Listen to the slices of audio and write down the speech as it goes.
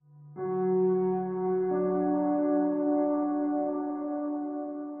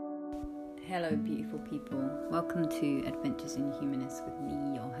Hello beautiful people, welcome to Adventures in Humanist with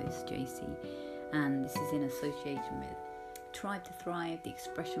me, your host JC, and this is in association with Tribe to Thrive, the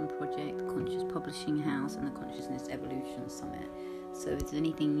Expression Project, Conscious Publishing House and the Consciousness Evolution Summit. So if there's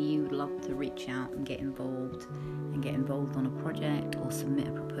anything you would love to reach out and get involved on a project or submit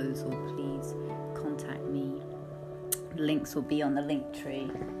a proposal, please contact me. The links will be on the link tree.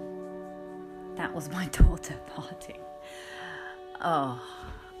 That was my daughter partying. Oh,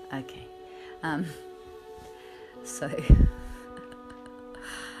 okay.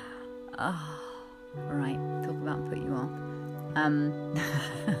 Right, talk about put you off.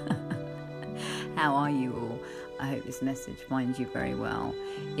 How are you all? I hope this message finds you very well.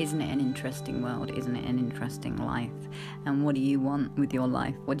 Isn't it an interesting world? Isn't it an interesting life? And what do you want with your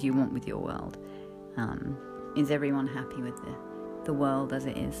life? What do you want with your world? Is everyone happy with the world as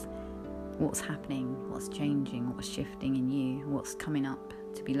it is? What's happening? What's changing? What's shifting in you? What's coming up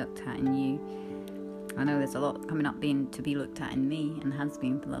to be looked at in you? I know there's a lot coming up to be looked at in me, and has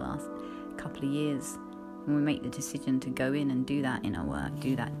been for the last couple of years. When we make the decision to go in and do that inner work,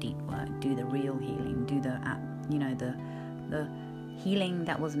 do that deep work, do the real healing, do the healing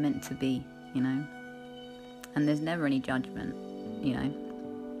that was meant to be, and there's never any judgment,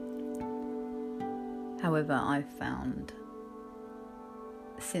 However, I've found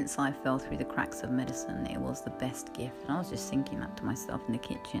since I fell through the cracks of medicine, it was the best gift. And I was just thinking that to myself in the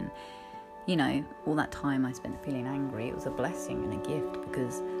kitchen. All that time I spent feeling angry, it was a blessing and a gift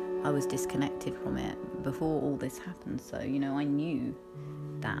because I was disconnected from it before all this happened. So, I knew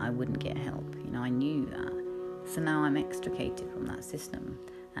that I wouldn't get help. I knew that. So now I'm extricated from that system.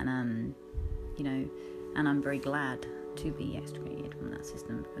 And, and I'm very glad to be extricated from that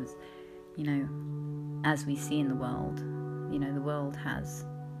system because, as we see in the world, the world has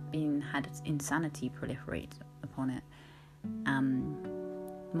had its insanity proliferate upon it.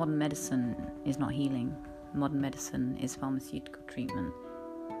 Modern medicine is not healing. Modern medicine is pharmaceutical treatment.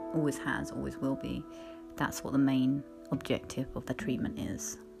 Always has, always will be. That's what the main objective of the treatment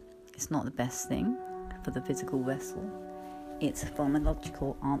is. It's not the best thing for the physical vessel. It's a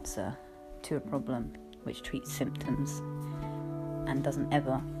pharmacological answer to a problem which treats symptoms and doesn't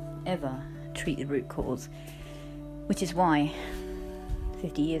ever treat the root cause. Which is why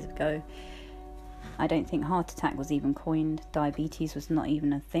 50 years ago, I don't think heart attack was even coined. Diabetes was not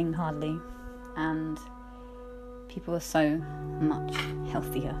even a thing hardly. And people are so much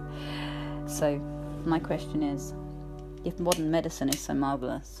healthier. So my question is, if modern medicine is so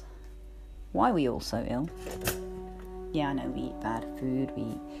marvellous, why are we all so ill? Yeah, I know we eat bad food,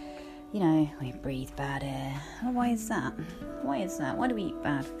 we breathe bad air. Why is that? Why do we eat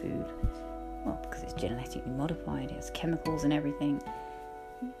bad food? Well, because it's genetically modified, it's chemicals and everything.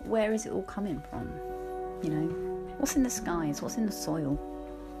 Where is it all coming from? What's in the skies? What's in the soil?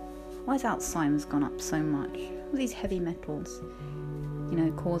 Why has Alzheimer's gone up so much? All these heavy metals,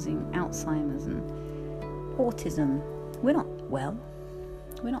 causing Alzheimer's and autism. We're not well.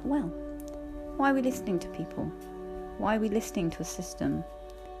 Why are we listening to people? Why are we listening to a system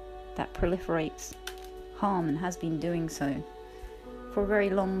that proliferates harm and has been doing so for a very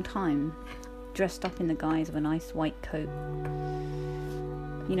long time, dressed up in the guise of a nice white coat?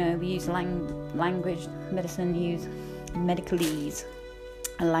 We use language, medicine use medicalese,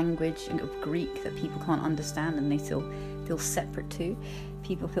 a language of Greek that people can't understand and they feel separate to.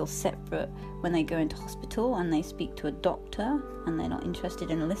 People feel separate when they go into hospital and they speak to a doctor and they're not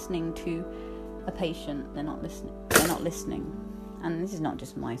interested in listening to a patient. They're not listening. And this is not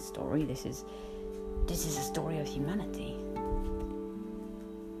just my story. This is a story of humanity.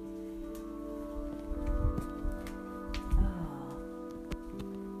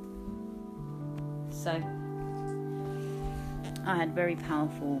 So, I had very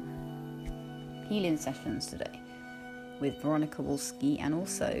powerful healing sessions today with Veronica Wolski, and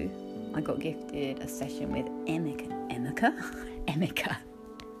also I got gifted a session with Emeka.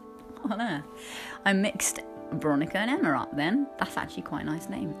 What on earth? I mixed Veronica and Emma up then. That's actually quite a nice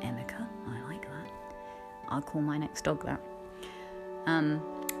name, Emeka. I like that. I'll call my next dog that.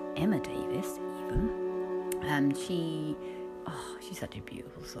 Emma Davis, even. She's such a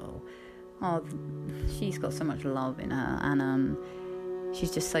beautiful soul. Oh, she's got so much love in her, and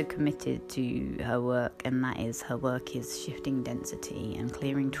she's just so committed to her work, and that is, her work is shifting density and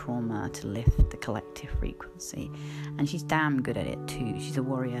clearing trauma to lift the collective frequency, and she's damn good at it too. She's a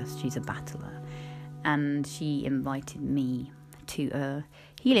warrior, she's a battler, and she invited me to a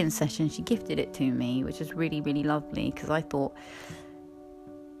healing session. She gifted it to me, which was really, really lovely, because I thought,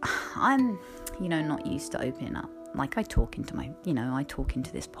 I'm, not used to opening up. Like I talk into I talk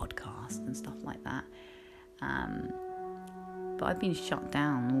into this podcast and stuff like that. but I've been shut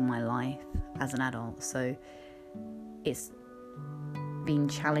down all my life as an adult, so it's been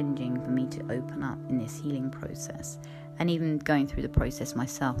challenging for me to open up in this healing process, and even going through the process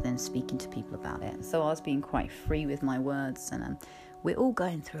myself, then speaking to people about it. So I was being quite free with my words, and we're all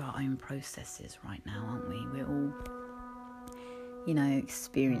going through our own processes right now, aren't we? We're all,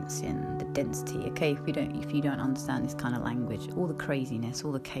 experiencing the density. Okay, if you don't understand this kind of language, all the craziness,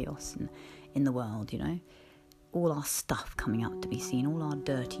 all the chaos in the world, all our stuff coming up to be seen, all our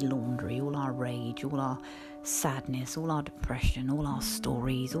dirty laundry, all our rage, all our sadness, all our depression, all our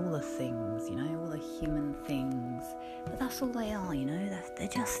stories, all the things, all the human things. But that's all they are, they're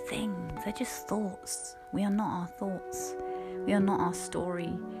just things, they're just thoughts. We are not our thoughts. We are not our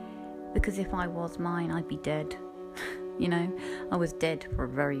story. Because if I was mine, I'd be dead. I was dead for a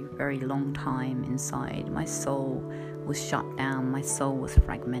very, very long time inside. My soul was shut down. My soul was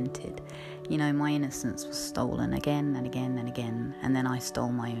fragmented. My innocence was stolen again and again and again. And then I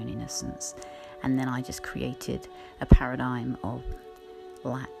stole my own innocence. And then I just created a paradigm of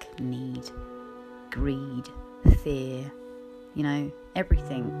lack, need, greed, fear,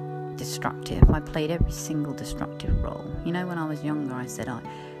 everything destructive. I played every single destructive role. When I was younger, I said,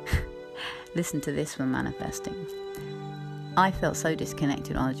 listen to this when manifesting. I felt so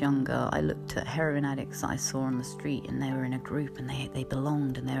disconnected when I was younger. I looked at heroin addicts that I saw on the street, and they were in a group, and they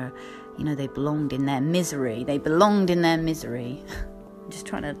belonged, and they belonged in their misery. They belonged in their misery. I'm just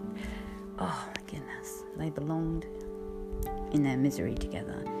trying to, oh my goodness. They belonged in their misery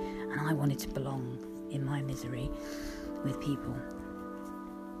together, and I wanted to belong in my misery with people.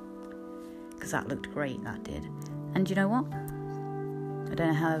 Because that looked great, that did. And you know what? I don't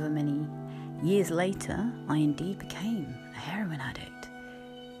know however many years later, I indeed became a heroin addict.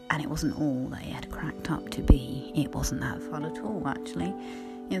 And it wasn't all that it had cracked up to be. It wasn't that fun at all, actually.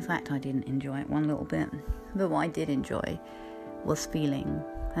 In fact, I didn't enjoy it one little bit. But what I did enjoy was feeling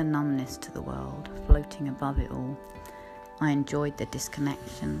a numbness to the world, floating above it all. I enjoyed the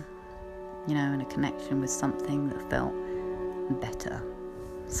disconnection, and a connection with something that felt better.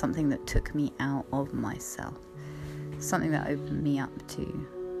 Something that took me out of myself. Something that opened me up to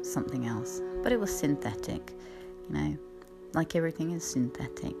something else. But it was synthetic, like everything is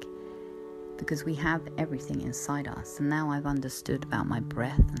synthetic, because we have everything inside us. And now I've understood about my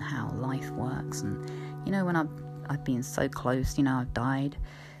breath and how life works. And when I've been so close, I've died,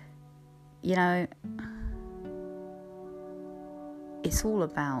 it's all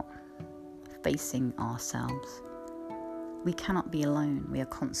about facing ourselves. We cannot be alone. We are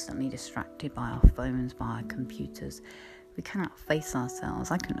constantly distracted by our phones, by our computers. We cannot face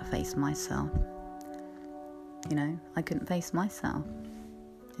ourselves. I couldn't face myself. I couldn't face myself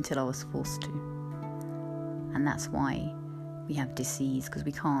until I was forced to. And that's why we have disease, because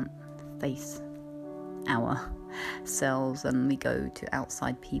we can't face ourselves, and we go to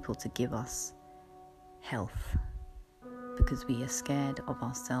outside people to give us health. Because we are scared of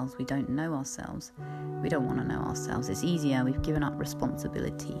ourselves. We don't know ourselves. We don't want to know ourselves. It's easier. We've given up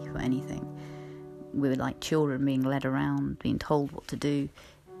responsibility for anything. We're like children being led around, being told what to do.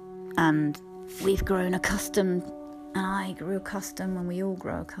 And we've grown accustomed, and I grew accustomed, and we all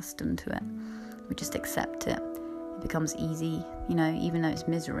grow accustomed to it. We just accept it. It becomes easy, even though it's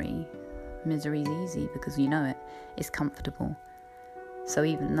misery. Misery is easy because it's comfortable. So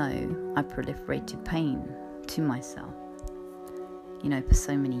even though I proliferated pain to myself, for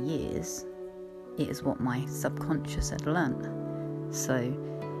so many years, it is what my subconscious had learnt. So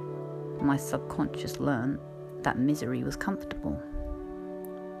my subconscious learnt that misery was comfortable.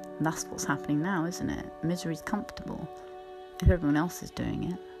 And that's what's happening now, isn't it? Misery is comfortable if everyone else is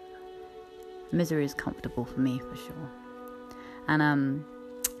doing it. Misery is comfortable for me, for sure. And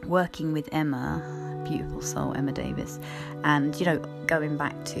working with Emma, beautiful soul, Emma Davis, and going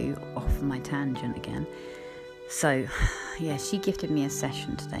back to off my tangent again. So, yeah, she gifted me a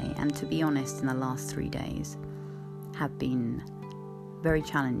session today, and to be honest, in the last 3 days have been very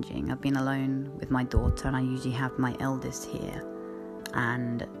challenging. I've been alone with my daughter, and I usually have my eldest here,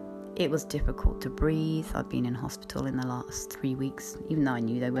 and it was difficult to breathe. I've been in hospital in the last 3 weeks, even though I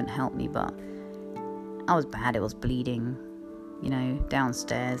knew they wouldn't help me, but I was bad. It was bleeding,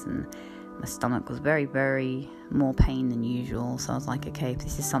 downstairs, and my stomach was very, very more pain than usual. So I was like, okay, if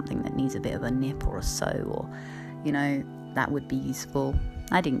this is something that needs a bit of a nip or a sew, or that would be useful.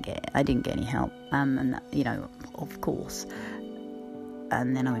 I didn't get any help, and of course.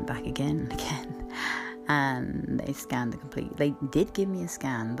 And then I went back again, and they scanned they did give me a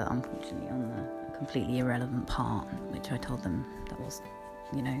scan, but unfortunately on the completely irrelevant part, which I told them that was,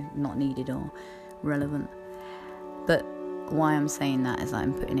 not needed or relevant. But why I'm saying that is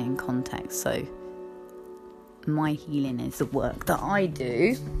I'm putting it in context. So my healing is the work that I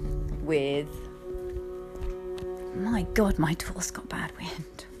do with... My God, my door's got bad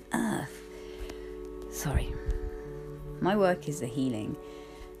wind. Sorry. My work is the healing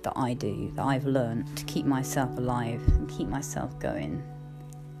that I do, that I've learned to keep myself alive and keep myself going.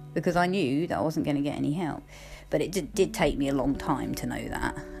 Because I knew that I wasn't going to get any help. But it did take me a long time to know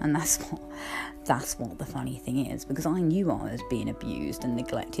that. And that's what the funny thing is. Because I knew I was being abused and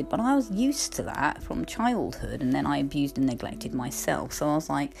neglected. But I was used to that from childhood. And then I abused and neglected myself. So I was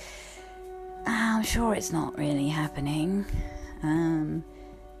like, I'm sure it's not really happening.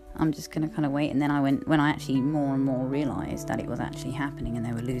 I'm just going to kind of wait. And then when I actually more and more realised that it was actually happening and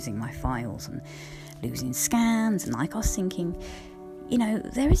they were losing my files and losing scans. And like I was thinking...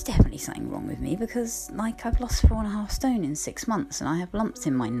 there is definitely something wrong with me because, I've lost 4.5 stone in 6 months and I have lumps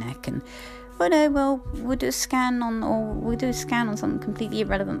in my neck and, we'll do a scan on some completely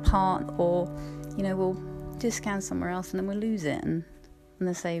irrelevant part or, we'll do a scan somewhere else and then we'll lose it and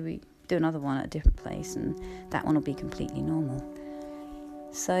they say we do another one at a different place and that one will be completely normal.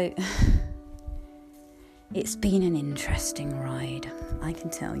 So, it's been an interesting ride, I can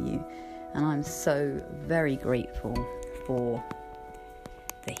tell you, and I'm so very grateful for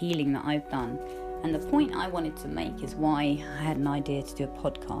the healing that I've done. And the point I wanted to make is why I had an idea to do a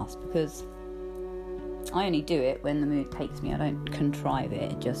podcast, because I only do it when the mood takes me. I don't contrive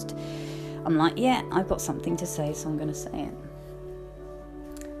it. I'm like, yeah, I've got something to say, so I'm going to say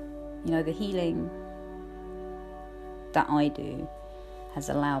it. The healing that I do has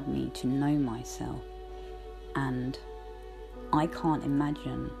allowed me to know myself, and I can't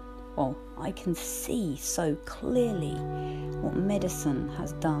imagine, I can see so clearly what medicine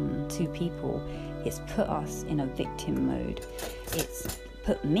has done to people. It's put us in a victim mode. It's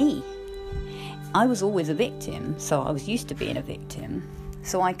put me. I was always a victim, so I was used to being a victim.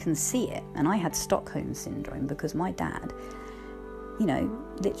 So I can see it. And I had Stockholm syndrome because my dad,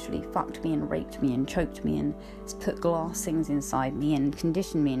 literally fucked me and raped me and choked me and put glass things inside me and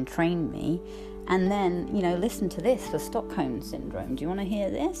conditioned me and trained me. And then, listen to this for Stockholm syndrome. Do you want to hear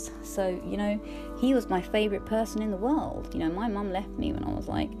this? So, he was my favourite person in the world. My mum left me when I was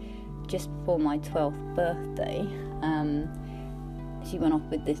just before my 12th birthday. She went off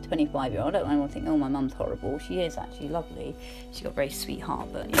with this 25-year-old. I don't want to think, my mum's horrible. She is actually lovely. She's got a very sweet heart,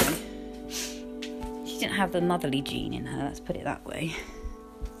 but, she didn't have the motherly gene in her, let's put it that way.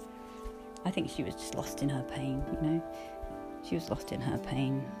 I think she was just lost in her pain, She was lost in her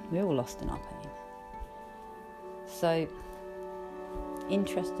pain. We're all lost in our pain. So,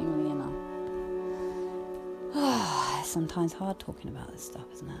 interestingly enough, it's sometimes hard talking about this stuff,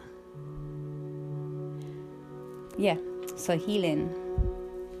 isn't it? Yeah, so healing,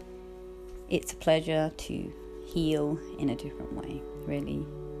 it's a pleasure to heal in a different way, really.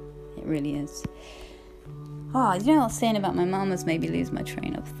 It really is. What I was saying about my mum has made me lose my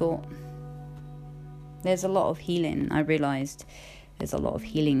train of thought. There's a lot of healing. I realised there's a lot of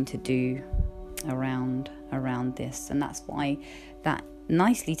healing to do around this, and that's why that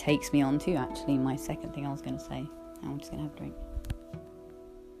nicely takes me on to actually my second thing I was going to say. I'm just going to have a drink.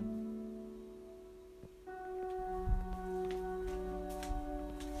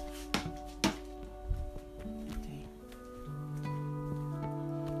 Okay.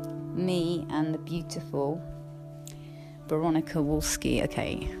 Me and the beautiful Veronica Wolski.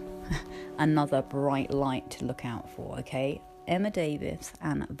 Okay. Another bright light to look out for, okay? Emma Davis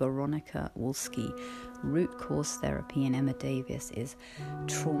and Veronica Wolski. Root cause therapy in Emma Davis is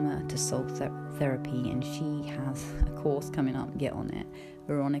trauma to soul therapy, and she has a course coming up. Get on it.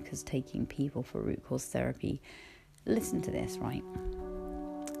 Veronica's taking people for root cause therapy. Listen to this, right?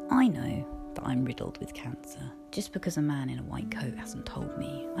 I know that I'm riddled with cancer. Just because a man in a white coat hasn't told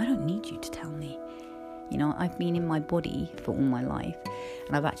me, I don't need you to tell me. I've been in my body for all my life,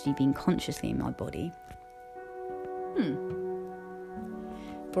 and I've actually been consciously in my body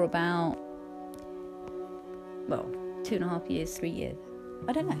for about, 2.5 years, 3 years.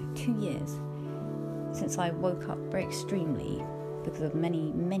 I don't know, 2 years. Since I woke up very extremely because of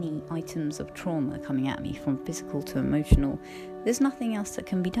many, many items of trauma coming at me, from physical to emotional. There's nothing else that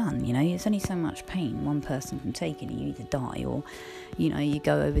can be done, There's only so much pain one person can take, and you either die or, you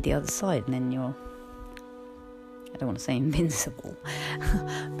go over the other side and then you're, I don't want to say invincible,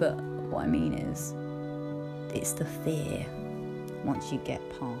 but what I mean is, it's the fear. Once you get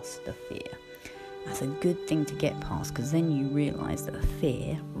past the fear, that's a good thing to get past, because then you realise that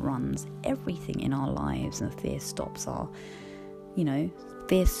fear runs everything in our lives, and fear stops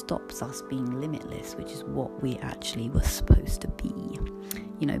fear stops us being limitless, which is what we actually were supposed to be.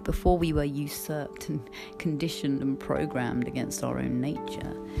 Before we were usurped and conditioned and programmed against our own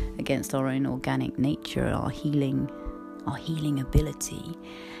nature, against our own organic nature, our healing ability.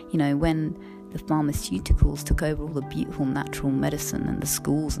 You know, when the pharmaceuticals took over all the beautiful natural medicine and the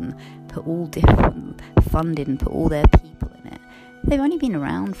schools and funded and put all their people in it, they've only been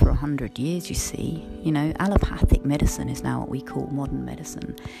around for 100 years, you see. You know, allopathic medicine is now what we call modern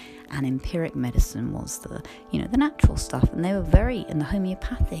medicine, and empiric medicine was the natural stuff, and the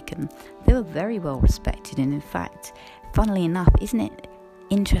homeopathic, and they were very well respected. And in fact, funnily enough, isn't it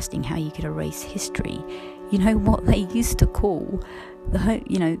interesting how you could erase history? You know what they used to call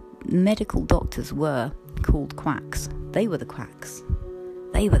medical doctors were called quacks. They were the quacks.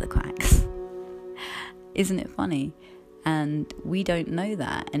 Isn't it funny? And we don't know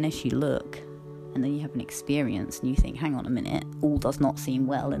that unless you look, and then you have an experience and you think, hang on a minute, all does not seem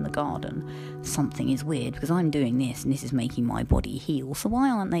well in the garden. Something is weird because I'm doing this and this is making my body heal. So why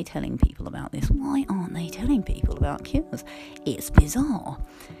aren't they telling people about this? Why aren't they telling people about cures? It's bizarre.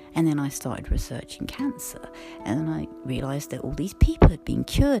 And then I started researching cancer, and then I realised that all these people had been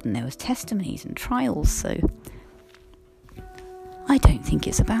cured and there was testimonies and trials. So I don't think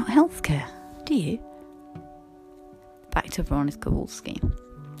it's about healthcare, do you? Back to Veronica Kowalski.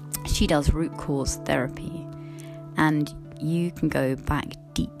 She does root cause therapy, and you can go back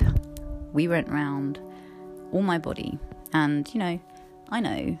deep. We went round all my body, and I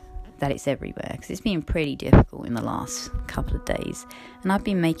know that it's everywhere because it's been pretty difficult in the last couple of days, and I've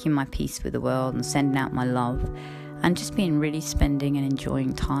been making my peace with the world and sending out my love and just been really spending and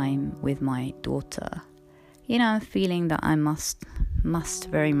enjoying time with my daughter. I'm feeling that I must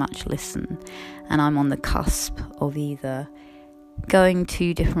very much listen, and I'm on the cusp of either going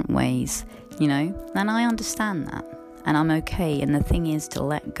two different ways, and I understand that, and I'm okay. And the thing is to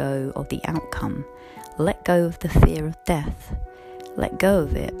let go of the outcome, let go of the fear of death, let go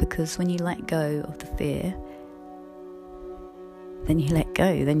of it, because when you let go of the fear, then you let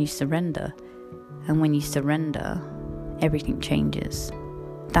go, then you surrender, and when you surrender, everything changes.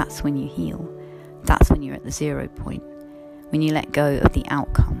 That's when you heal. That's when you're at the 0 point. When you let go of the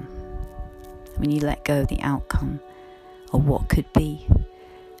outcome. When you let go of the outcome of what could be.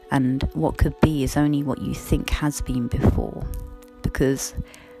 And what could be is only what you think has been before. Because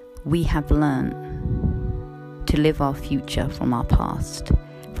we have learned to live our future from our past,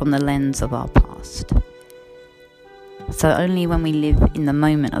 from the lens of our past. So only when we live in the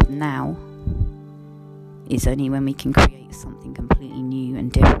moment of now is only when we can create something completely new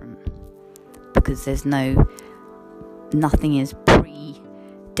and different. Because nothing is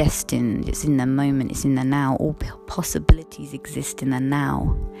predestined. It's in the moment, it's in the now. All possibilities exist in the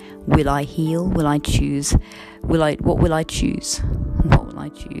now. Will I heal? Will I choose? What will I choose? What will I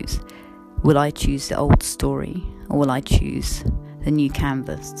choose? Will I choose the old story, or will I choose the new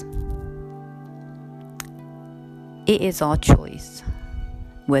canvas? It is our choice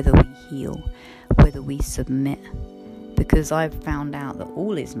whether we heal, whether we submit, because I've found out that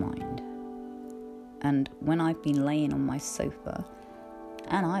all is mind. And when I've been laying on my sofa,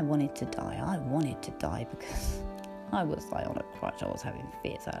 and I wanted to die because I was like on a crutch, I was having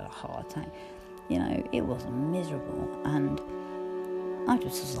fits, I had a heart attack, it was miserable, and I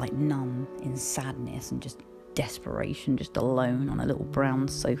just was like numb in sadness and just desperation, just alone on a little brown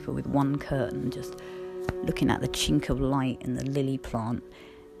sofa with one curtain, just looking at the chink of light in the lily plant.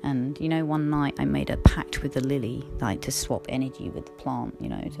 And one night I made a pact with the lily, like to swap energy with the plant,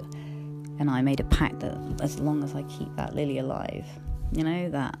 and I made a pact that as long as I keep that lily alive,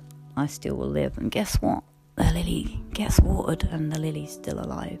 that I still will live. And guess what? The lily gets watered and the lily's still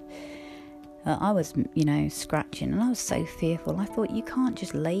alive. I was, scratching, and I was so fearful. I thought, you can't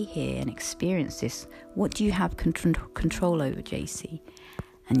just lay here and experience this. What do you have control over, JC?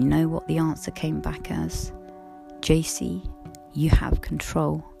 And you know what the answer came back as? JC, you have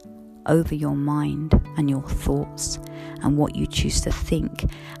control over your mind and your thoughts and what you choose to think.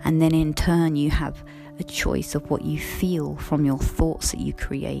 And then in turn, you have a choice of what you feel from your thoughts that you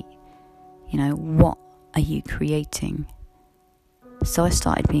create. What are you creating? So I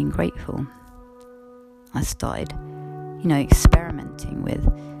started being grateful. I started, experimenting with,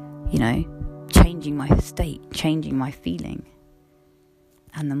 changing my state, changing my feeling.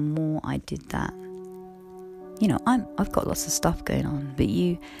 And the more I did that, I've got lots of stuff going on, but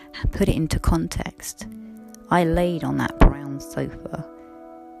you put it into context. I laid on that brown sofa.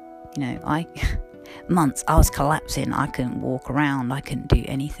 Months I was collapsing. I couldn't walk around. I couldn't do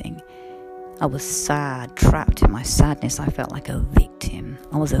anything. I was sad, trapped in my sadness. I felt like a victim.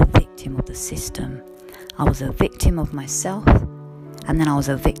 I was a victim of the system. I was a victim of myself, and then I was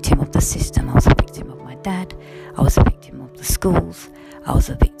a victim of the system. I was a victim of my dad. I was a victim of the schools. I was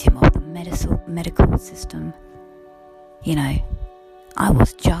a victim of the medical system. I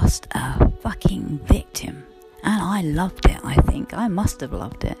was just a fucking victim. And I loved it, I think. I must have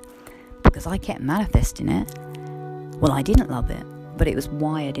loved it. Because I kept manifesting it. Well, I didn't love it. But it was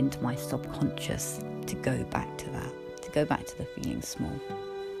wired into my subconscious to go back to that. To go back to the feeling small.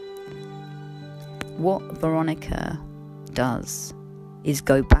 What Veronica does is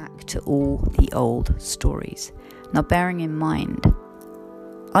go back to all the old stories. Now, bearing in mind,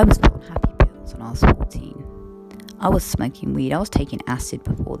 I was put on happy pills when I was 14. I was smoking weed. I was taking acid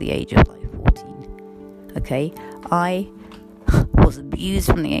before the age of 14. Okay? I was abused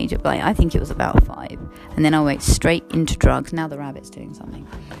from the age of I think it was about 5. And then I went straight into drugs. Now the rabbit's doing something.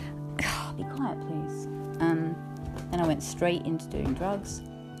 Be quiet, please. Then I went straight into doing drugs.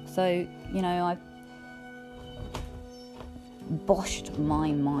 So, I've boshed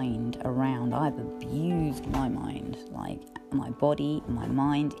my mind around. I've abused my mind, like my body, my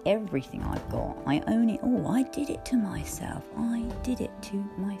mind, everything I've got. I own it all. I did it to myself. I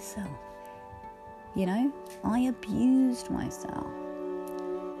abused myself.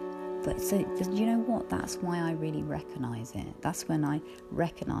 But so, you know what? That's why I really recognize it. That's when I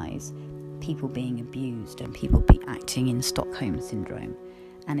recognize people being abused and people acting in Stockholm Syndrome.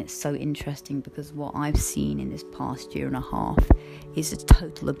 And it's so interesting because what I've seen in this past year and a half is a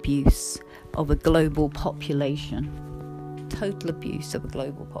total abuse of a global population. Total abuse of a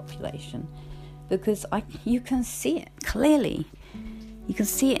global population. Because you can see it clearly. You can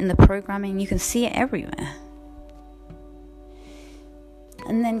see it in the programming. You can see it everywhere.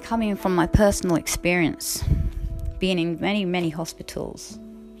 And then coming from my personal experience, being in many, many hospitals,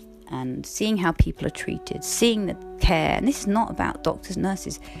 and seeing how people are treated, seeing the care. And this is not about doctors,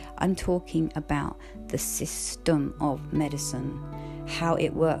 nurses. I'm talking about the system of medicine, how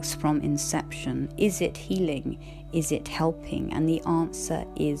it works from inception. Is it healing? Is it helping? And the answer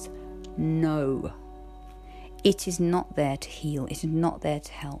is no. It is not there to heal. It is not there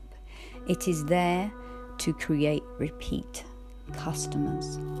to help. It is there to create repeat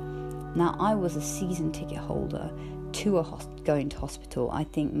customers. Now, I was a season ticket holder to going to hospital. I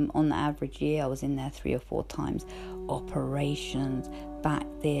think on the average year I was in there 3 or 4 times. Operations, back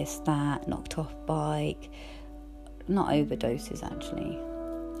this, that, knocked off bike, not overdoses actually.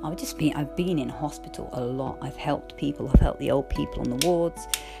 I've been in hospital a lot. I've helped people. I've helped the old people on the wards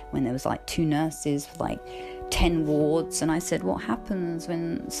when there was 2 nurses for 10 wards, and I said, what happens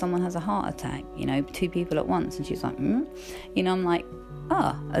when someone has a heart attack? 2 people at once. And she's like, I'm like,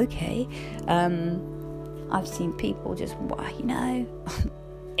 okay. I've seen people just,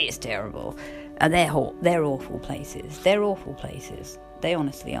 it's terrible. They're awful places. They're awful places. They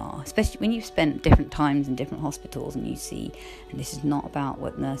honestly are. Especially when you've spent different times in different hospitals and you see, and this is not about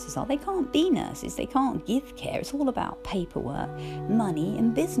what nurses are. They can't be nurses. They can't give care. It's all about paperwork, money,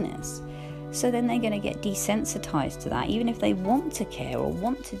 and business. So then they're going to get desensitized to that. Even if they want to care or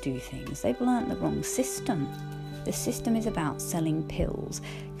want to do things, they've learnt the wrong system. The system is about selling pills,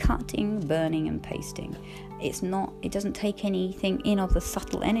 cutting, burning and pasting. It doesn't take anything in of the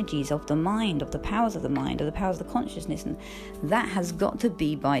subtle energies of the mind, of the powers of the mind, of the powers of the consciousness. And that has got to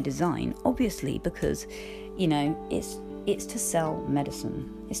be by design, obviously, because, it's to sell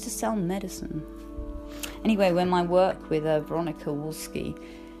medicine. It's to sell medicine. Anyway, when I work with Veronica Wolski,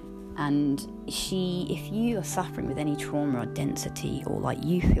 and if you are suffering with any trauma or density, or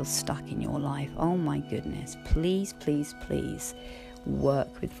you feel stuck in your life, oh my goodness, please, please, please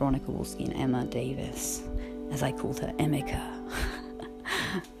work with Veronica Wolski and Emma Davis, as I called her, Emika.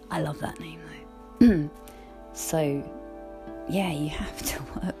 I love that name though. So, yeah, you have to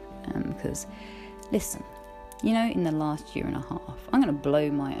work with them because, listen, in the last year and a half, I'm going to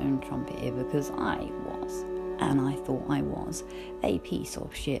blow my own trumpet here because I thought I was a piece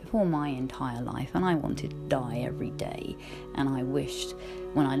of shit for my entire life, and I wanted to die every day, and I wished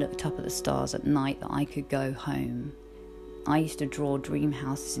when I looked up at the stars at night that I could go home. I used to draw dream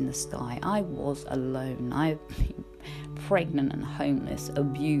houses in the sky. I was alone. I've been pregnant and homeless,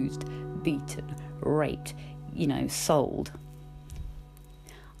 abused, beaten, raped, sold.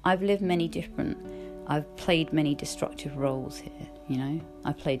 I've played many destructive roles here,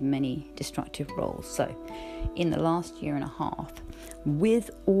 I've played many destructive roles. So, in the last year and a half, with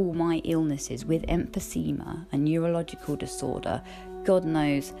all my illnesses, with emphysema, a neurological disorder, God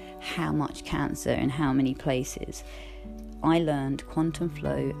knows how much cancer in how many places, I learned quantum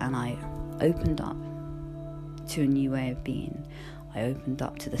flow and I opened up to a new way of being. I opened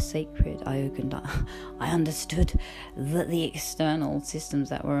up to the sacred. I understood that the external systems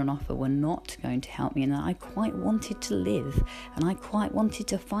that were on offer were not going to help me, and that I quite wanted to live, and I quite wanted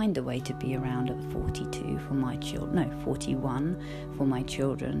to find a way to be around at 41 for my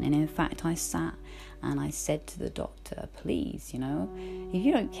children. And in fact, I sat And I said to the doctor, please, if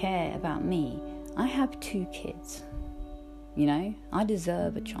you don't care about me, I have 2 kids. I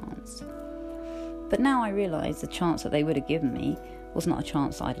deserve a chance. But now I realise the chance that they would have given me was not a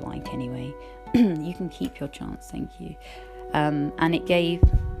chance I'd like anyway. You can keep your chance, thank you. And it gave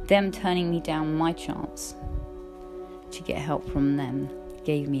them turning me down my chance to get help from them,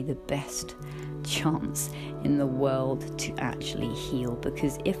 gave me the best chance in the world to actually heal,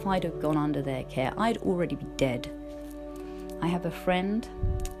 because if I'd have gone under their care, I'd already be dead. I have a friend,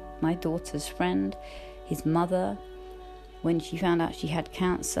 my daughter's friend, his mother, when she found out she had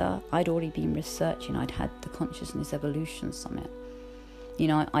cancer, I'd already been researching. I'd had the Consciousness Evolution Summit.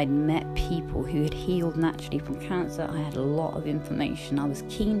 I'd met people who had healed naturally from cancer. I had a lot of information. I was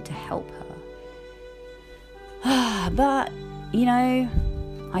keen to help her. But,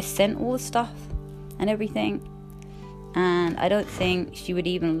 I sent all the stuff and everything, and I don't think she would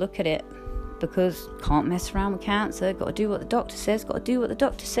even look at it, because can't mess around with cancer, got to do what the doctor says,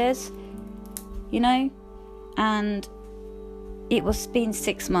 and it's been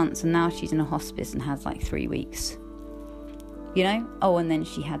 6 months, and now she's in a hospice and has like 3 weeks, and then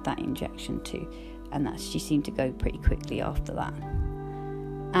she had that injection too, and she seemed to go pretty quickly after that.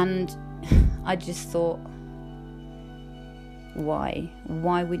 And I just thought, why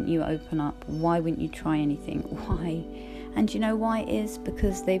wouldn't you open up? Why wouldn't you try anything? Why? And you know why it is?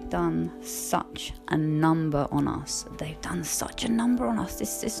 Because they've done such a number on us. This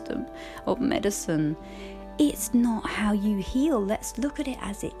system of medicine. It's not how you heal. Let's look at it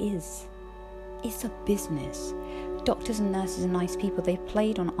as it is. It's a business. Doctors and nurses are nice people. They've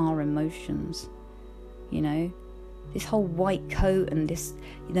played on our emotions. This whole white coat and this,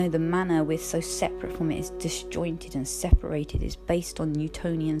 the manner we're so separate from it is disjointed and separated, is based on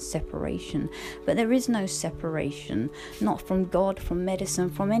Newtonian separation. But there is no separation, not from God, from medicine,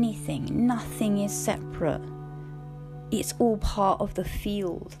 from anything. Nothing is separate. It's all part of the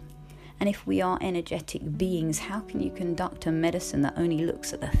field. And if we are energetic beings, how can you conduct a medicine that only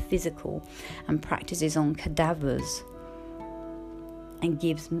looks at the physical and practices on cadavers and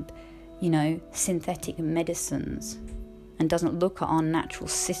gives synthetic medicines and doesn't look at our natural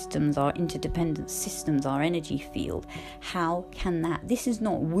systems, our interdependent systems, our energy field? How can that? This is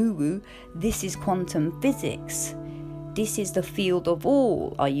not woo-woo. This is quantum physics. This is the field of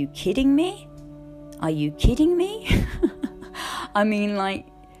all. Are you kidding me? I mean,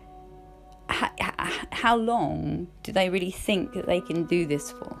 how long do they really think that they can do this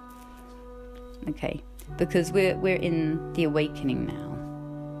for? Okay, because we're in the awakening now.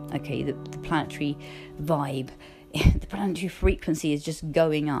 Okay, the planetary vibe, the planetary frequency is just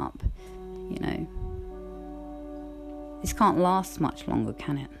going up, This can't last much longer,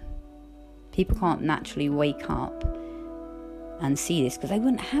 can it? People can't naturally wake up and see this, because they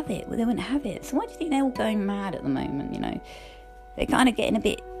wouldn't have it. So why do you think they're all going mad at the moment, They're kind of getting a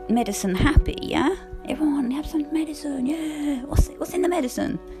bit medicine happy, yeah? Everyone have some medicine, yeah. What's in the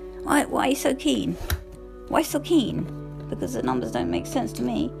medicine? Why are you so keen? Why so keen? Because the numbers don't make sense to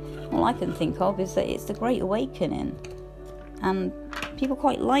me. All I can think of is that it's the Great Awakening, and people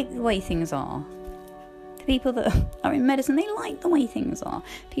quite like the way things are. The people that are in medicine, they like the way things are.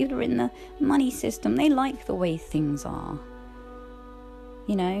 People who are in the money system, they like the way things are.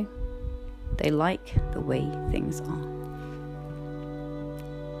 They like the way things are.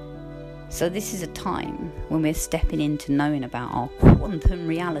 So this is a time when we're stepping into knowing about our quantum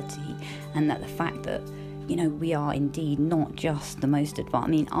reality, and that the fact that we are indeed not just the most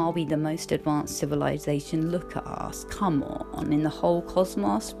advanced. Are we the most advanced civilization? Look at us. Come on. In the whole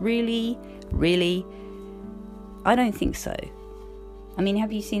cosmos? Really? Really? I don't think so.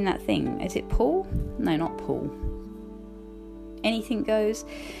 Have you seen that thing? Is it Paul? No, not Paul. Anything goes.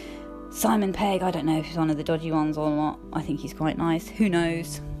 Simon Pegg, I don't know if he's one of the dodgy ones or not. I think he's quite nice. Who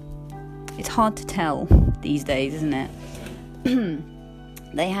knows? It's hard to tell these days, isn't it?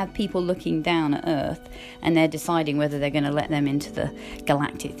 They have people looking down at Earth, and they're deciding whether they're going to let them into the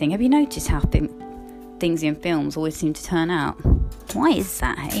galactic thing. Have you noticed how things in films always seem to turn out? Why is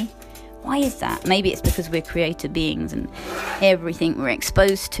that, hey? Why is that? Maybe it's because we're creator beings, and everything we're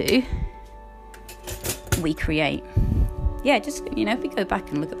exposed to, we create. Yeah, just, if we go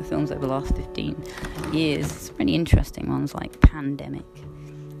back and look at the films over the last 15 years, it's really interesting ones like Pandemic,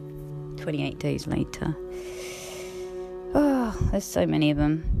 28 Days Later. Oh, there's so many of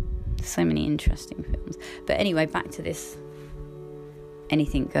them. So many interesting films. But anyway, back to this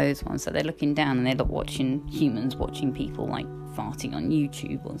anything goes one. So they're looking down and they're watching humans, watching people like farting on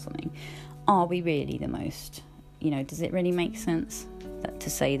YouTube or something. Are we really the most? Does it really make sense to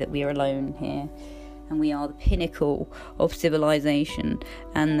say that we are alone here and we are the pinnacle of civilization,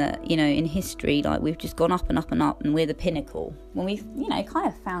 and that, you know, in history, like, we've just gone up and up and up, and we're the pinnacle, when we've, you know, kind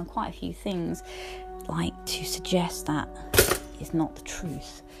of found quite a few things like to suggest that is not the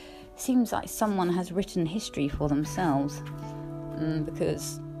truth. It seems like someone has written history for themselves,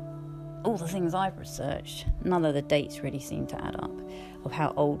 because all the things I've researched, none of the dates really seem to add up of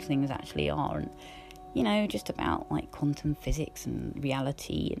how old things actually are, and, you know, just about like quantum physics and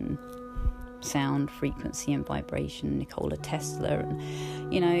reality and sound, frequency and vibration, Nikola Tesla, and,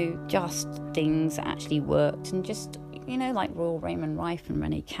 you know, just things that actually worked, and just, you know, like Royal Raymond Rife and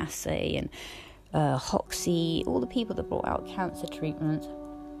Rene Cassé and Hoxsey, all the people that brought out cancer treatment.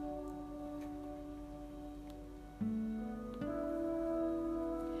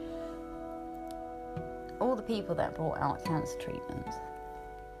 All the people that brought out cancer treatments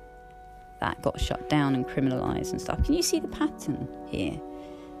that got shut down and criminalised and stuff. Can you see the pattern here?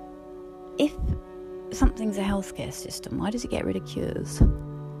 If something's a healthcare system, why does it get rid of cures?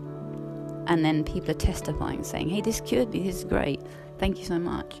 And then people are testifying, saying, hey, this cured me, this is great, thank you so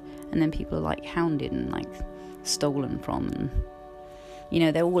much. And then people are like hounded and like stolen from, and, you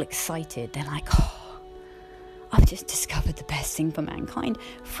know, they're all excited. They're like, oh, I've just discovered the best thing for mankind,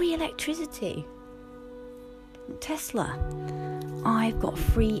 free electricity. Tesla, I've got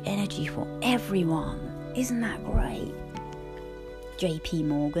free energy for everyone. Isn't that great? JP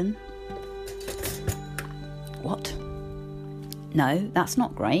Morgan. What? No, that's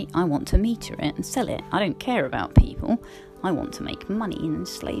not great. I want to meter it and sell it. I don't care about people. I want to make money and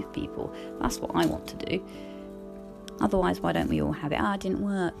enslave people. That's what I want to do. Otherwise, why don't we all have it? It didn't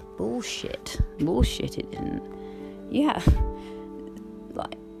work. Bullshit, it didn't. Yeah.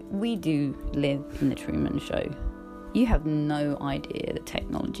 Like, we do live in the Truman Show. You have no idea the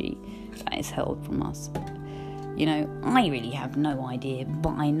technology that is held from us. You know, I really have no idea,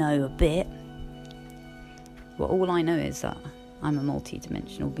 but I know a bit. Well, all I know is that I'm a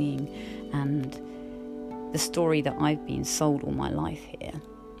multi-dimensional being, and the story that I've been sold all my life here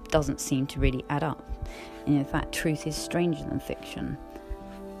doesn't seem to really add up. And in fact, truth is stranger than fiction.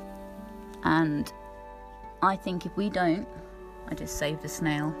 And I think if we don't, I just saved a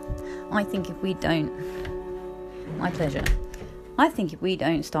snail. I think if we don't, my pleasure. I think if we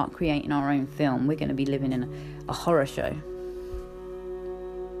don't start creating our own film, we're going to be living in a horror show.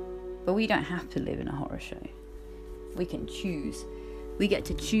 But we don't have to live in a horror show. We can choose. We get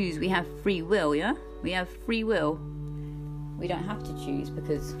to choose. We have free will, yeah? We have free will. We don't have to choose,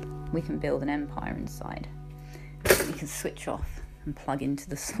 because we can build an empire inside. We can switch off and plug into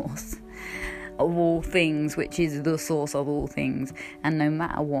the source of all things, which is the source of all things. And no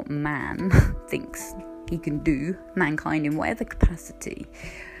matter what man thinks he can do, mankind in whatever capacity,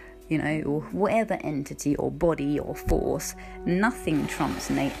 you know, or whatever entity or body or force, nothing trumps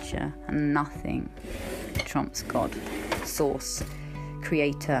nature, and nothing trumps God, source,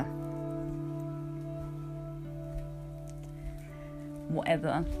 creator,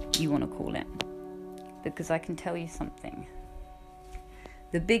 whatever you want to call it. Because I can tell you something.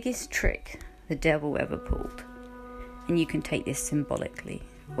 The biggest trick the devil ever pulled, and you can take this symbolically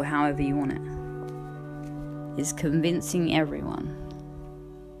or however you want it, is convincing everyone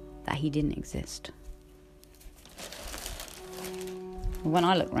that he didn't exist. When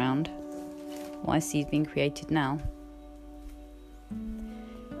I look round, what I see is being created now.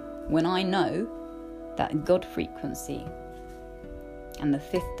 When I know that God frequency and the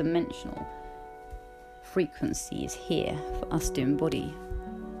fifth dimensional frequency is here for us to embody,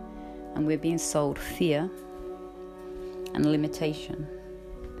 and we're being sold fear and limitation,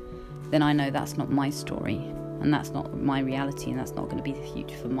 then I know that's not my story, and that's not my reality, and that's not going to be the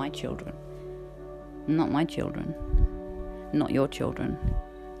future for my children. Not my children. Not your children.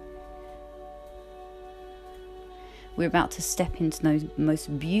 We're about to step into the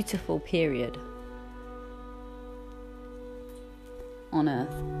most beautiful period on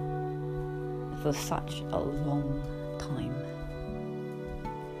earth for such a long time.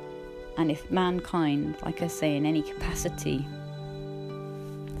 And if mankind, like I say, in any capacity,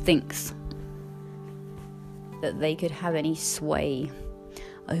 thinks that they could have any sway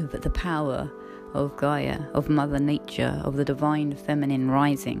over the power of Gaia, of Mother Nature, of the divine feminine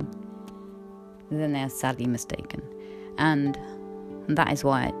rising, then they're sadly mistaken. And that is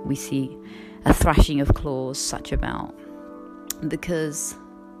why we see a thrashing of claws such about, because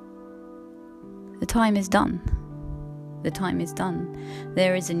the time is done. The time is done.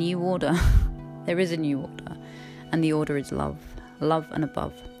 There is a new order. There is a new order. And the order is love. Love and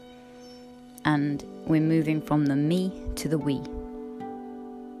above. And we're moving from the me to the we.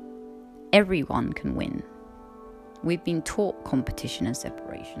 Everyone can win. We've been taught competition and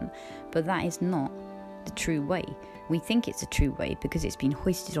separation, but that is not the true way. We think it's a true way because it's been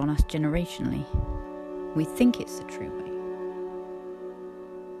hoisted on us generationally. We think it's the true way.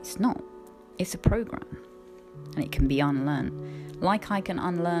 It's not. It's a program, and it can be unlearned. Like I can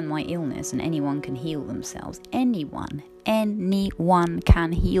unlearn my illness, and anyone can heal themselves. Anyone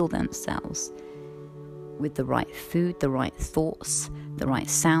can heal themselves with the right food, the right thoughts, the right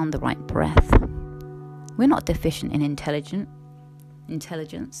sound, the right breath. We're not deficient in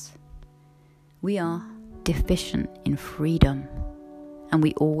intelligence. We are deficient in freedom, and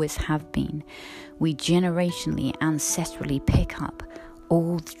we always have been. We generationally, ancestrally pick up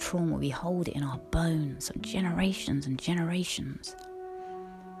all the trauma. We hold it in our bones of generations and generations.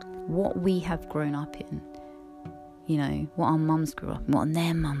 What we have grown up in, what our mums grew up in, what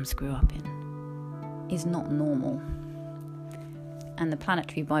their mums grew up in, is not normal. And the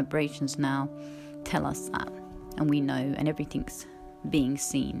planetary vibrations now tell us that, and we know, and everything's being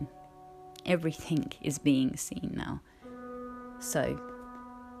seen. Everything is being seen now. So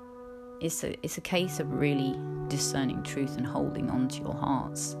it's a case of really discerning truth and holding on to your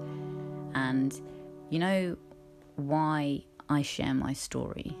hearts. And why I share my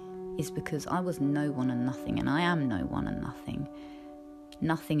story is because I was no one and nothing, and I am no one and nothing.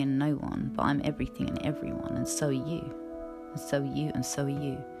 Nothing and no one, but I'm everything and everyone, and so are you. And so are you, and so are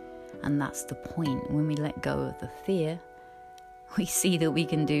you. And that's the point. When we let go of the fear, we see that we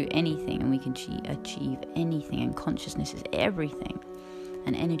can do anything, and we can achieve anything, and consciousness is everything,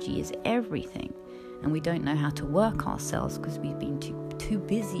 and energy is everything. And we don't know how to work ourselves because we've been too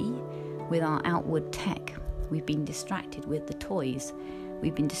busy with our outward tech. We've been distracted with the toys.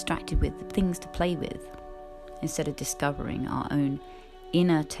 We've been distracted with the things to play with, instead of discovering our own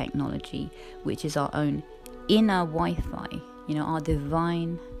inner technology, which is our own inner Wi-Fi, our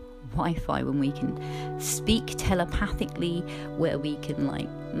divine Wi-Fi, when we can speak telepathically, where we can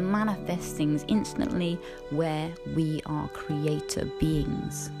manifest things instantly, where we are creator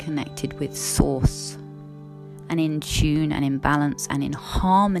beings connected with source, and in tune and in balance and in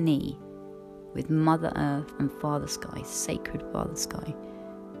harmony with Mother Earth and Father Sky, sacred Father Sky.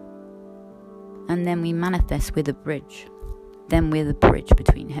 And then we manifest with a bridge. Then we're the bridge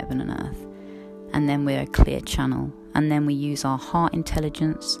between heaven and earth. And then we're a clear channel. And then we use our heart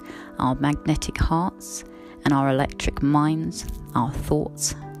intelligence, our magnetic hearts, and our electric minds, our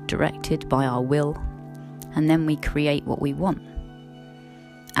thoughts, directed by our will. And then we create what we want.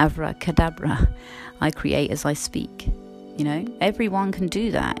 Abracadabra. I create as I speak. Everyone can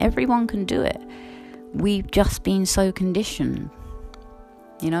do that. Everyone can do it. We've just been so conditioned,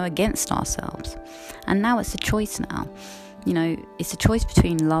 against ourselves. And now it's a choice now. It's a choice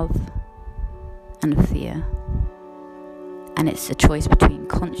between love and fear. And it's a choice between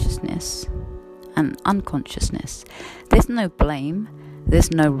consciousness and unconsciousness. There's no blame. There's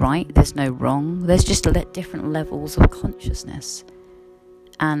no right. There's no wrong. There's just different levels of consciousness.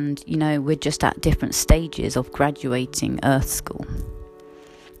 And, we're just at different stages of graduating Earth School.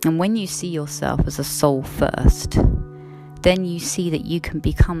 And when you see yourself as a soul first, then you see that you can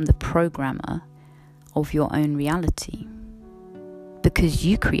become the programmer of your own reality. Because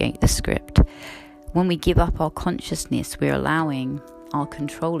you create the script. When we give up our consciousness, we're allowing our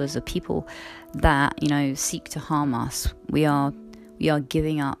controllers, the people that, seek to harm us. We are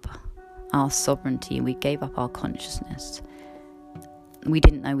giving up our sovereignty. We gave up our consciousness. We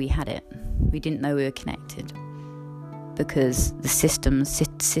didn't know we had it. We didn't know we were connected. Because the system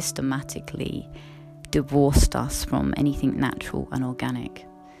systematically divorced us from anything natural and organic.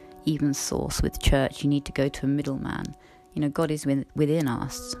 Even source with church, you need to go to a middleman. God is within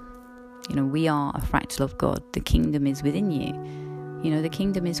us. We are a fractal of God. The kingdom is within you. The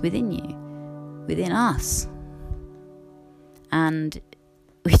kingdom is within you, within us. And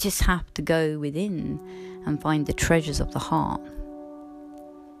we just have to go within and find the treasures of the heart.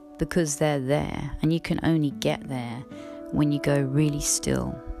 Because they're there. And you can only get there when you go really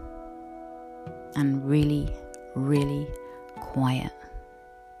still. And really, really quiet.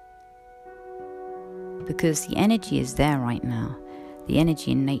 Because the energy is there right now. The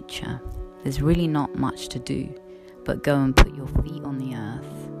energy in nature. There's really not much to do but go and put your feet on the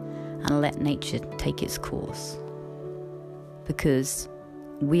earth and let nature take its course. Because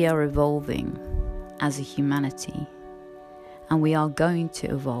we are evolving as a humanity, and we are going to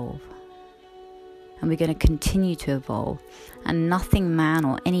evolve, and we're going to continue to evolve, and nothing, man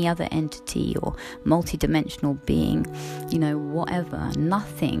or any other entity or multidimensional being, whatever,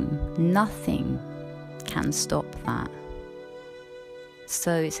 nothing can stop that.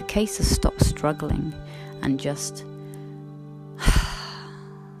 So it's a case of stop struggling and just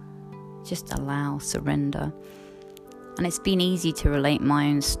allow, surrender. And it's been easy to relate my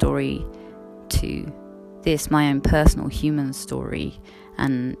own story to this, my own personal human story,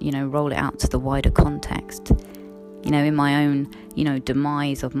 and, roll it out to the wider context, in my own,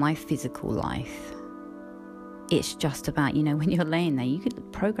 demise of my physical life. It's just about, when you're laying there, you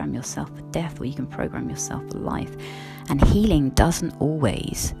could program yourself for death, or you can program yourself for life. And healing doesn't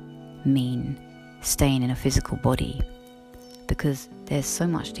always mean staying in a physical body, because there's so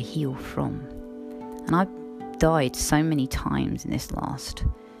much to heal from. And I've died so many times in this last,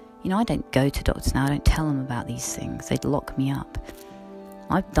 I don't go to doctors now, I don't tell them about these things, they'd lock me up.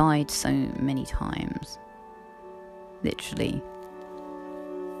 I've died so many times, literally.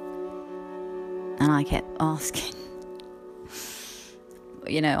 And I kept asking.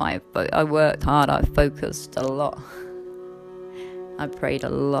 I worked hard, I focused a lot. I prayed a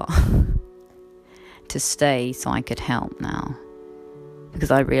lot to stay so I could help now. Because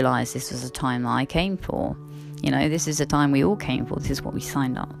I realised this was a time that I came for. This is a time we all came for. This is what we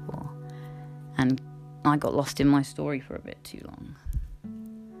signed up for. And I got lost in my story for a bit too long.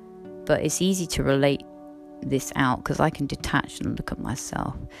 But it's easy to relate this out because I can detach and look at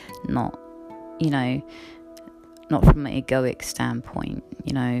myself, not from an egoic standpoint.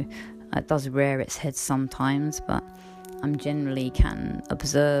 It does rear its head sometimes, but I'm generally can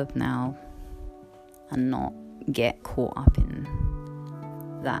observe now and not get caught up in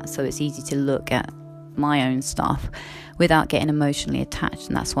that. So it's easy to look at my own stuff without getting emotionally attached,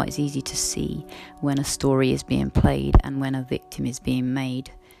 and that's why it's easy to see when a story is being played and when a victim is being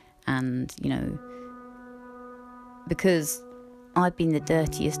made. And because I've been the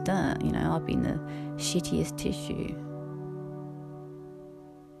dirtiest dirt, I've been the shittiest tissue.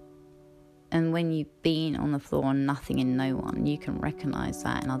 And when you've been on the floor on nothing and no one, you can recognise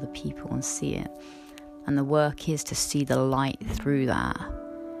that in other people and see it. And the work is to see the light through that.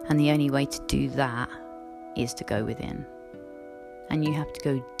 And the only way to do that is to go within. And you have to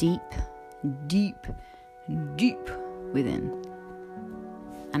go deep, deep, deep within.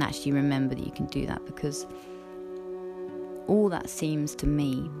 And actually remember that you can do that, because all that seems to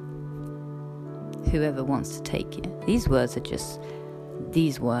me, whoever wants to take it, these words are just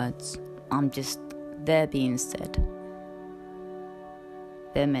these words. They're being said.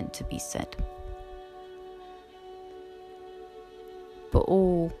 They're meant to be said. But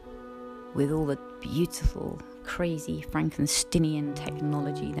all with all the beautiful, crazy Frankensteinian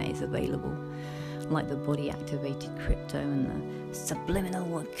technology that is available, like the body-activated crypto and the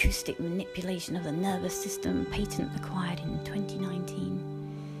subliminal acoustic manipulation of the nervous system, patent acquired in 2019,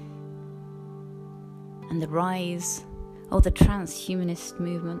 and the rise of the transhumanist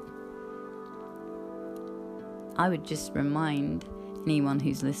movement. I would just remind anyone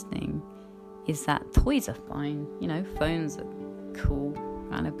who's listening is that toys are fine, phones are cool,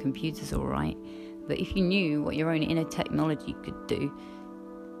 random computers all right, but if you knew what your own inner technology could do,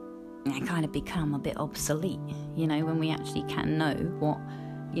 it kind of become a bit obsolete, when we actually can know what,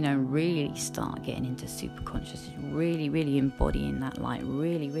 really start getting into super consciousness, really, really embodying that light,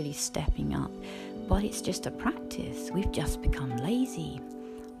 really, really stepping up. But it's just a practice. We've just become lazy.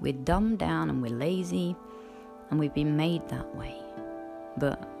 We're dumbed down and we're lazy, and we've been made that way.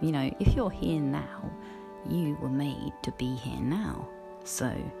 But, if you're here now, you were made to be here now.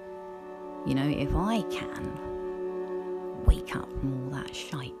 So, if I can wake up from all that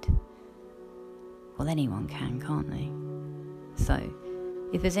shite, well, anyone can, can't they? So,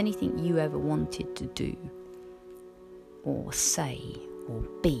 if there's anything you ever wanted to do, or say, or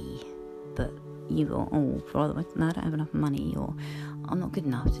be, but you go, I don't have enough money, or I'm not good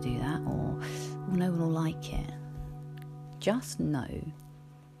enough to do that, or no one will like it, just know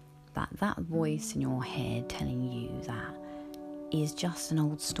that voice in your head telling you that is just an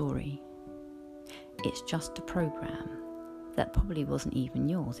old story. It's just a program that probably wasn't even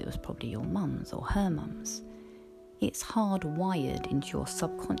yours. It was probably your mum's or her mum's. It's hardwired into your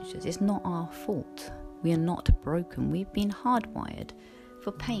subconscious. It's not our fault. We are not broken. We've been hardwired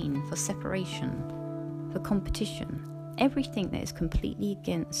for pain, for separation, for competition. Everything that is completely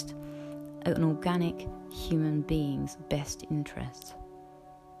against an organic human being's best interests.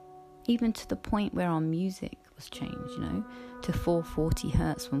 Even to the point where our music was changed, to 440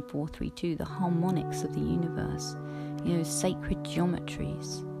 hertz from 432, the harmonics of the universe, sacred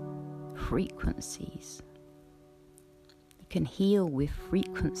geometries, frequencies. You can heal with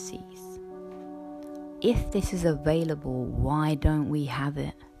frequencies. If this is available, why don't we have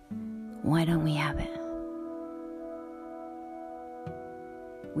it? Why don't we have it?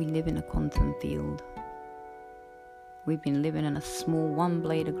 We live in a quantum field. We've been living in a small one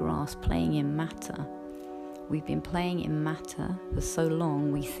blade of grass, playing in matter. We've been playing in matter for so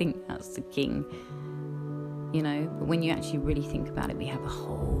long, we think that's the king. you know. But when you actually really think about it, we have a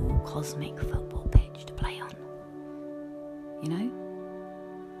whole cosmic football pitch to play on, you know.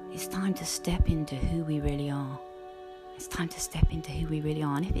 It's time to step into who we really are. It's time to step into who we really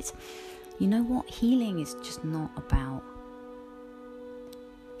are. And if it's, you know what, healing is just not about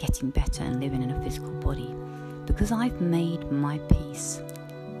getting better and living in a physical body. Because I've made my peace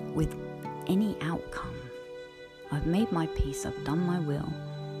with any outcome. I've made my peace, I've done my will.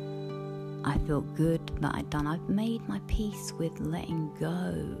 I feel good that I've made my peace with letting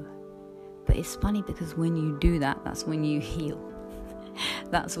go. But it's funny because when you do that, that's when you heal.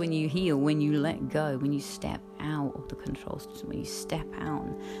 That's when you heal, when you let go, when you step out of the control system, when you step out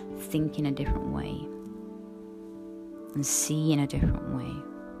and think in a different way and see in a different way.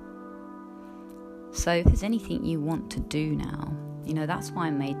 So if there's anything you want to do now, you know, that's why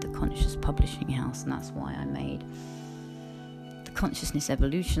I made the Conscious Publishing House, and that's why I made the Consciousness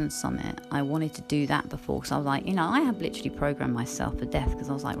Evolution Summit. I wanted to do that before, because I was like, you know, I have literally programmed myself for death, because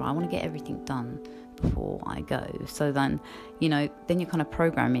I was like, right, I want to get everything done before I go. So then, you know, then you're kind of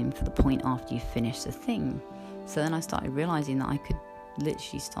programming for the point after you finish the thing. So then I started realizing that I could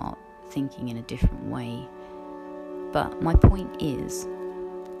literally start thinking in a different way. But my point is,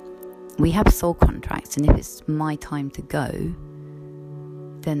 we have soul contracts, and if it's my time to go,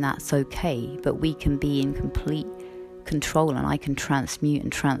 then that's okay. But we can be in complete control, and I can transmute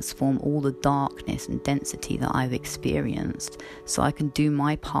and transform all the darkness and density that I've experienced, so I can do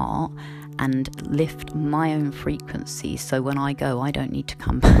my part and lift my own frequency, so when I go, I don't need to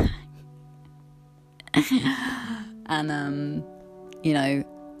come back. And you know,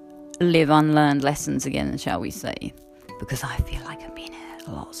 live unlearned lessons again, shall we say, because I feel like I've been here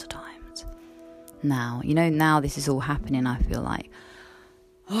lots of times now. You know, now this is all happening, I feel like,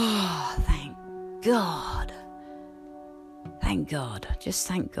 oh, thank God. Thank God. Just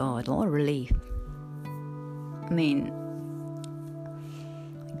thank God. A lot of relief. I mean,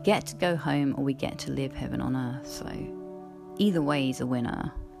 get to go home, or we get to live heaven on earth. So either way is a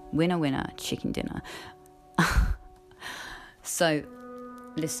winner. Winner, winner, chicken dinner. So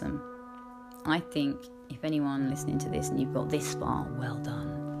listen, I think if anyone listening to this and you've got this far, well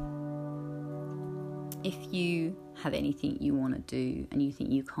done. If you have anything you want to do and you think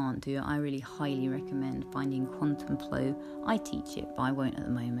you can't do it, I really highly recommend finding Quantum Flow. I teach it, but I won't at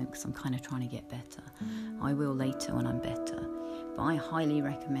the moment because I'm kind of trying to get better. I will later when I'm better. But I highly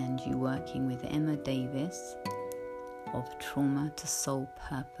recommend you working with Emma Davis of Trauma to Soul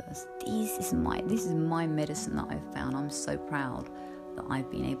Purpose. This is my medicine that I've found. I'm so proud that I've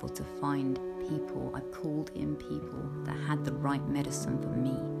been able to find people. I've called in people that had the right medicine for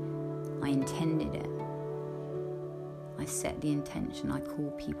me. I intended it. I set the intention. I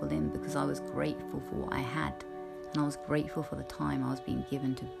called people in because I was grateful for what I had, and I was grateful for the time I was being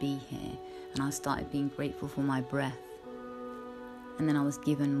given to be here, and I started being grateful for my breath, and then I was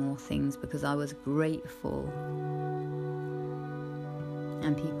given more things because I was grateful.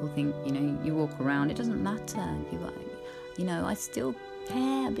 And people think, you know, you walk around, it doesn't matter, you know, I still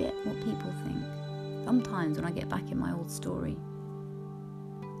care a bit what people think sometimes when I get back in my old story.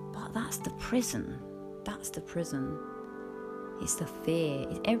 But that's the prison. It's the fear.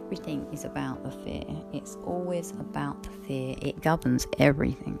 Everything is about the fear. It's always about the fear. It governs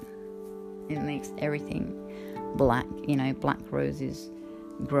everything. It makes everything black. You know, black roses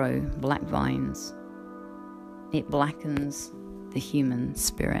grow, black vines. It blackens the human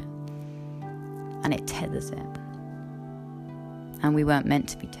spirit, and it tethers it. And we weren't meant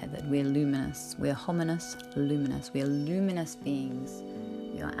to be tethered. We're luminous. We're hominous, luminous. We are luminous beings.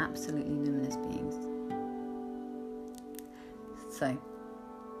 We are absolutely luminous beings. So,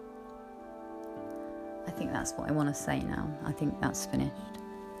 I think that's what I want to say now. I think that's finished.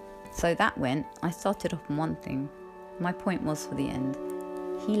 So I started off on one thing. My point was for the end.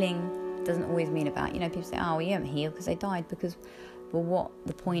 Healing doesn't always mean about, you know, people say, oh, well, you haven't healed because they died. Well, what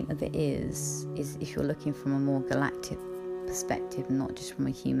the point of it is if you're looking from a more galactic perspective, not just from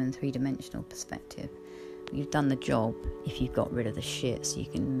a human three-dimensional perspective, you've done the job if you've got rid of the shit, so you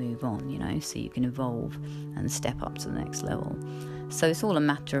can move on, you know, so you can evolve and step up to the next level. So it's all a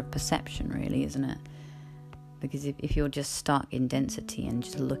matter of perception, really, isn't it? Because if you're just stuck in density and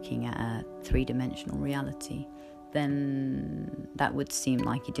just looking at a three-dimensional reality, then that would seem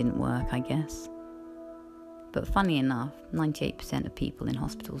like it didn't work, I guess. But funnily enough, 98% of people in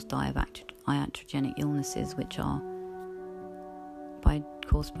hospitals die of iatrogenic illnesses, which are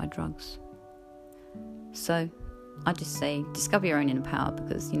caused by drugs. So I just say, discover your own inner power,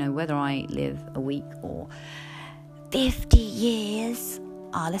 because, you know, whether I live a week or 50 years,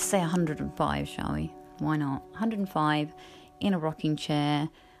 let's say 105, shall we? Why not? 105, in a rocking chair,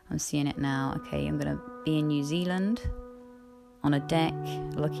 I'm seeing it now. Okay, I'm going to be in New Zealand on a deck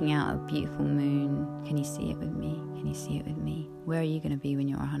looking out at a beautiful moon. Can you see it with me? Can you see it with me? Where are you going to be when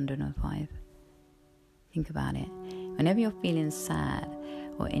you're 105? Think about it. Whenever you're feeling sad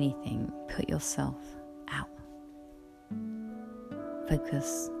or anything, put yourself out.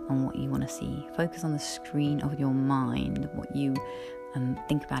 Focus on what you want to see. Focus on the screen of your mind, what you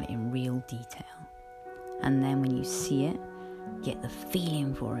think about it in real detail. And then when you see it, get the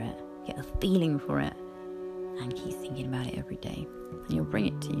feeling for it. Get the feeling for it. And keep thinking about it every day. And you'll bring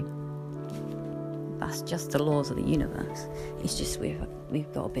it to you. That's just the laws of the universe. It's just we've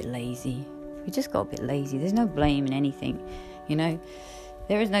got a bit lazy. We just got a bit lazy. There's no blame in anything. You know,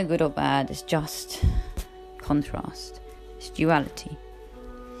 there is no good or bad. It's just contrast. It's duality.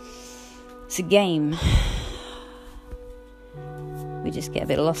 It's a game. We just get a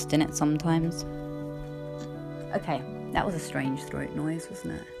bit lost in it sometimes. Okay, that was a strange throat noise,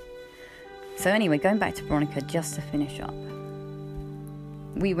 wasn't it? So anyway, going back to Veronica, just to finish up.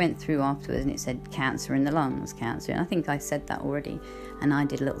 We went through afterwards and it said cancer in the lungs, cancer. And I think I said that already. And I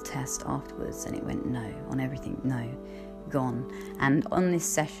did a little test afterwards and it went no on everything. No, gone. And on this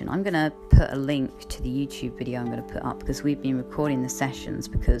session, I'm going to put a link to the YouTube video I'm going to put up because we've been recording the sessions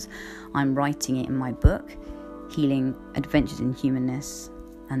because I'm writing it in my book, Healing Adventures in Humanness.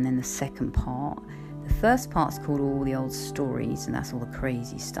 And then the second part. The first part's called All the Old Stories, and that's all the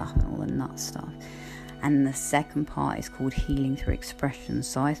crazy stuff and all the nut stuff. And the second part is called Healing Through Expression.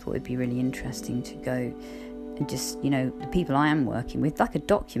 So I thought it'd be really interesting to go and just, the people I am working with, like a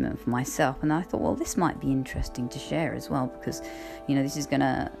document for myself. And I thought, well, this might be interesting to share as well because, this is going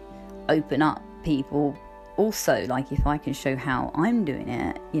to open up people. Also, like if I can show how I'm doing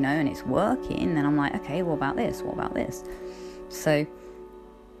it, and it's working, then I'm like, okay, what about this? What about this? So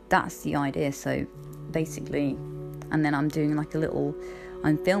that's the idea. So basically, and then I'm doing like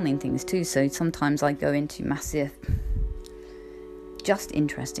I'm filming things too, so sometimes I go into massive, just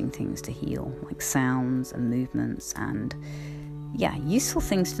interesting things to heal, like sounds and movements and useful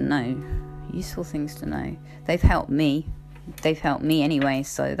things to know. They've helped me anyway,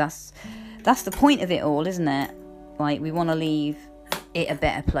 so that's the point of it all, isn't it? Like, we want to leave it a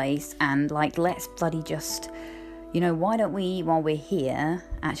better place, and like, let's bloody just why don't we, while we're here,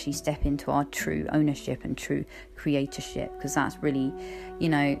 actually step into our true ownership and true creatorship? Because that's really,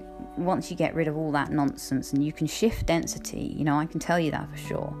 once you get rid of all that nonsense and you can shift density, I can tell you that for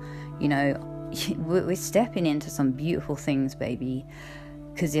sure. We're stepping into some beautiful things, baby.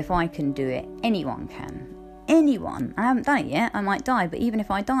 Because if I can do it, anyone can. Anyone. I haven't done it yet. I might die. But even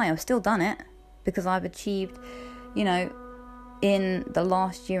if I die, I've still done it. Because I've achieved, in the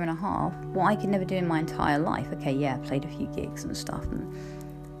last year and a half, what I could never do in my entire life. Okay, yeah, I played a few gigs and stuff, and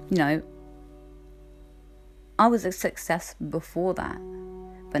I was a success before that,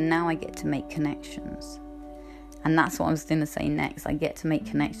 but now I get to make connections, and that's what I was going to say next. I get to make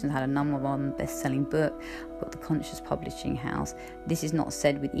connections. I had a #1 best-selling book. I've got the Conscious Publishing House. This is not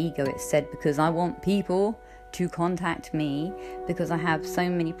said with ego. It's said because I want people to contact me, because I have so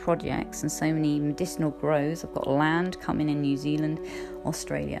many projects and so many medicinal grows. I've got land coming in New Zealand,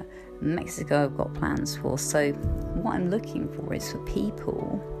 Australia, Mexico I've got plans for. So what I'm looking for is for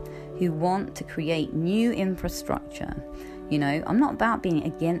people who want to create new infrastructure. I'm not about being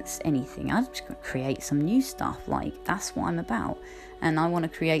against anything. I'm just going to create some new stuff. Like, that's what I'm about. And I want to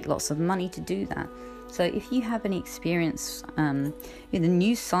create lots of money to do that. So if you have any experience in the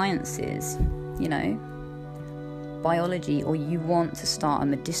new sciences, biology, or you want to start a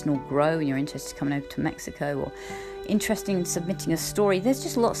medicinal grow and you're interested in coming over to Mexico, or interested in submitting a story, there's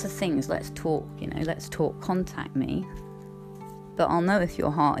just lots of things. Let's talk, contact me. But I'll know if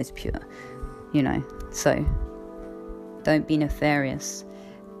your heart is pure, so don't be nefarious.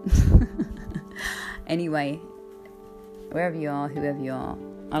 Anyway, wherever you are, whoever you are,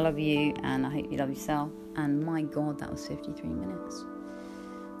 I love you, and I hope you love yourself. And my God, that was 53 minutes.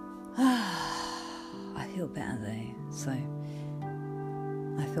 I feel better though, so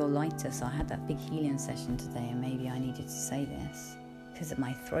I feel lighter. So I had that big healing session today, and maybe I needed to say this because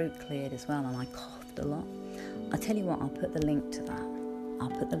my throat cleared as well, and I coughed a lot. I'll tell you what, I'll put the link to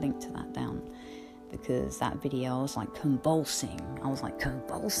that down, because that video I was like convulsing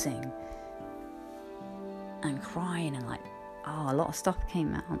and crying, and like, a lot of stuff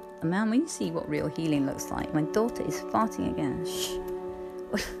came out. And man, when you see what real healing looks like, my daughter is farting again. Shh.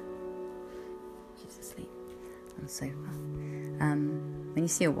 On the sofa. When you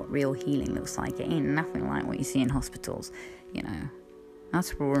see what real healing looks like, it ain't nothing like what you see in hospitals.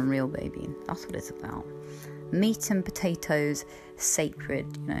 That's raw and real, baby. That's what it's about. Meat and potatoes, sacred.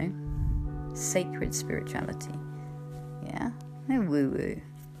 Sacred spirituality. Yeah, no woo woo.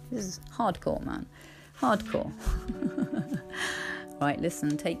 This is hardcore, man. Hardcore. Right,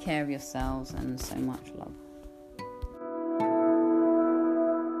 listen, take care of yourselves and so much love.